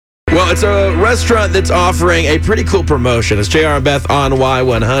it's a restaurant that's offering a pretty cool promotion. It's JR and Beth on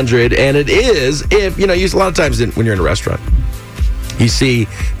Y100, and it is if, you a lot of times when you're in a restaurant, you see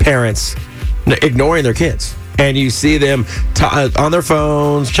parents ignoring their kids. And you see them on their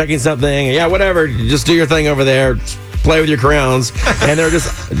phones, checking something. Yeah, whatever. Just do your thing over there. Play with your crayons. And they're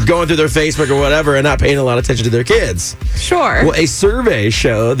just going through their Facebook or whatever and not paying a lot of attention to their kids. Sure. Well, a survey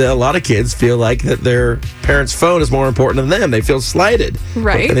showed that a lot of kids feel like that their parents' phone is more important than them. They feel slighted.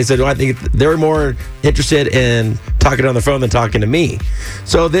 Right. And they said, well, I think they're more interested in talking on the phone than talking to me.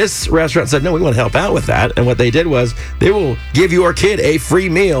 So this restaurant said, no, we want to help out with that. And what they did was they will give your kid a free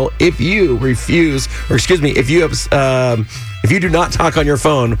meal if you if you do not talk on your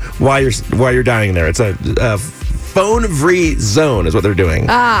phone while you're dining there. It's a phone-free zone is what they're doing.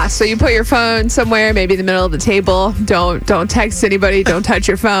 So you put your phone somewhere, maybe in the middle of the table. Don't text anybody. Don't touch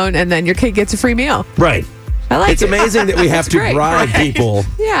your phone, and then your kid gets a free meal. Right. I like it's amazing that we have to bribe people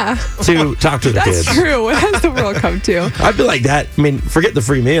to talk to the kids. That's true. What has the world come to? I feel like that. I mean, forget the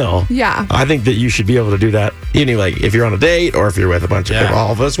free meal. Yeah. I think that you should be able to do that. If you're on a date or if you're with a bunch of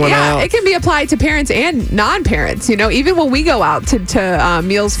all of us went out. Yeah, it can be applied to parents and non-parents. Even when we go out to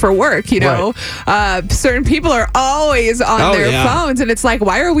meals for work, certain people are always on their phones, and it's like,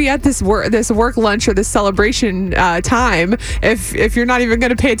 why are we at this work lunch or this celebration time if you're not even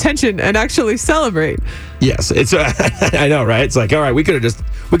going to pay attention and actually celebrate? Yes, it's. I know, right? It's like, all right, we could have just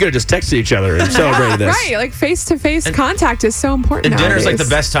texted each other and celebrated this. Right, like face-to-face contact is so important. And dinner's nowadays. like the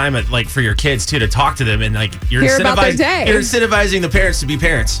best time for your kids too to talk to them and you're incentivizing the parents to be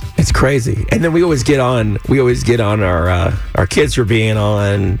parents. It's crazy. And then we always get on our kids for being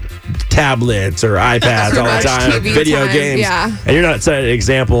on tablets or iPads all the time, TV video time, games. yeah. And you're not setting an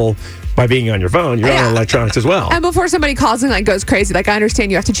example by being on your phone. You're on electronics as well. And before somebody calls and goes crazy, I understand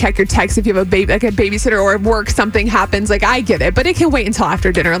you have to check your text if you have a babysitter or at work something happens. I get it, but it can wait until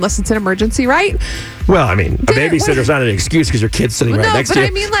after dinner unless it's an emergency, right? Well, a babysitter's not an excuse because your kid's sitting right next to you.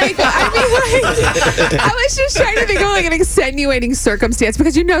 I was just trying to think of an extenuating circumstance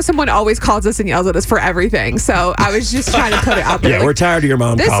because someone always calls us and yells at us for everything. So I was just trying to put it out there. Yeah, we're tired of your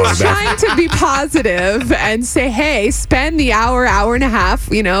mom calling back. This is trying to be positive and say, hey, spend the hour and a half,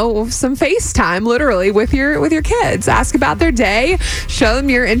 some FaceTime literally with your kids. Ask about their day, show them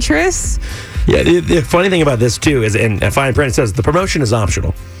your interests. Yeah, the funny thing about this too is, and Fine Print says the promotion is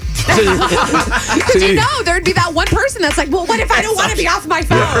optional. Because there'd be that one person that's like, well, what if I don't want to be off my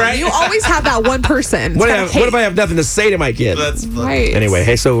phone? Yeah, right? You always have that one person. What if I have nothing to say to my kid? That's right. Anyway,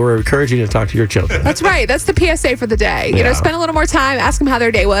 hey, so we're encouraging you to talk to your children. That's right. That's the PSA for the day. Spend a little more time, ask them how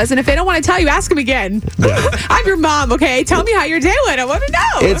their day was, and if they don't want to tell you, ask them again. Yeah. I'm your mom, okay? Tell me how your day went. I want to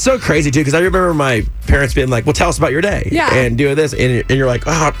know. It's so crazy, too, because I remember my parents being like, well, tell us about your day. Yeah. And doing this, and you're like,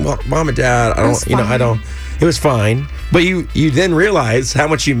 oh, well, mom and dad, I don't. It was fine, but you then realize how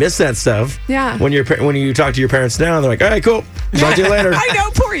much you miss that stuff. Yeah. When you talk to your parents now, and they're like, all right, cool. Talk to you later. I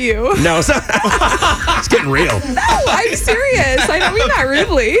know, poor you. No, it's not. It's getting real. No, I'm serious. I don't mean that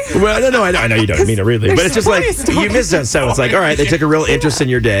rudely. Well, no, I know you don't mean it rudely, but it's just like you miss that stuff. It's like, all right, they took a real interest in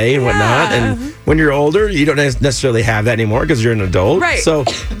your day and whatnot, and when you're older, you don't necessarily have that anymore because you're an adult. Right. So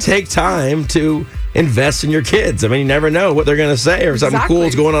take time to invest in your kids. You never know what they're going to say or something cool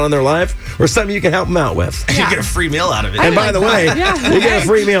is going on in their life or something you can help them out with. You get a free meal out of it. And by the way, you get a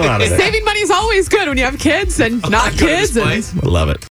free meal out of it. Saving money is always good when you have kids and not kids. Love it.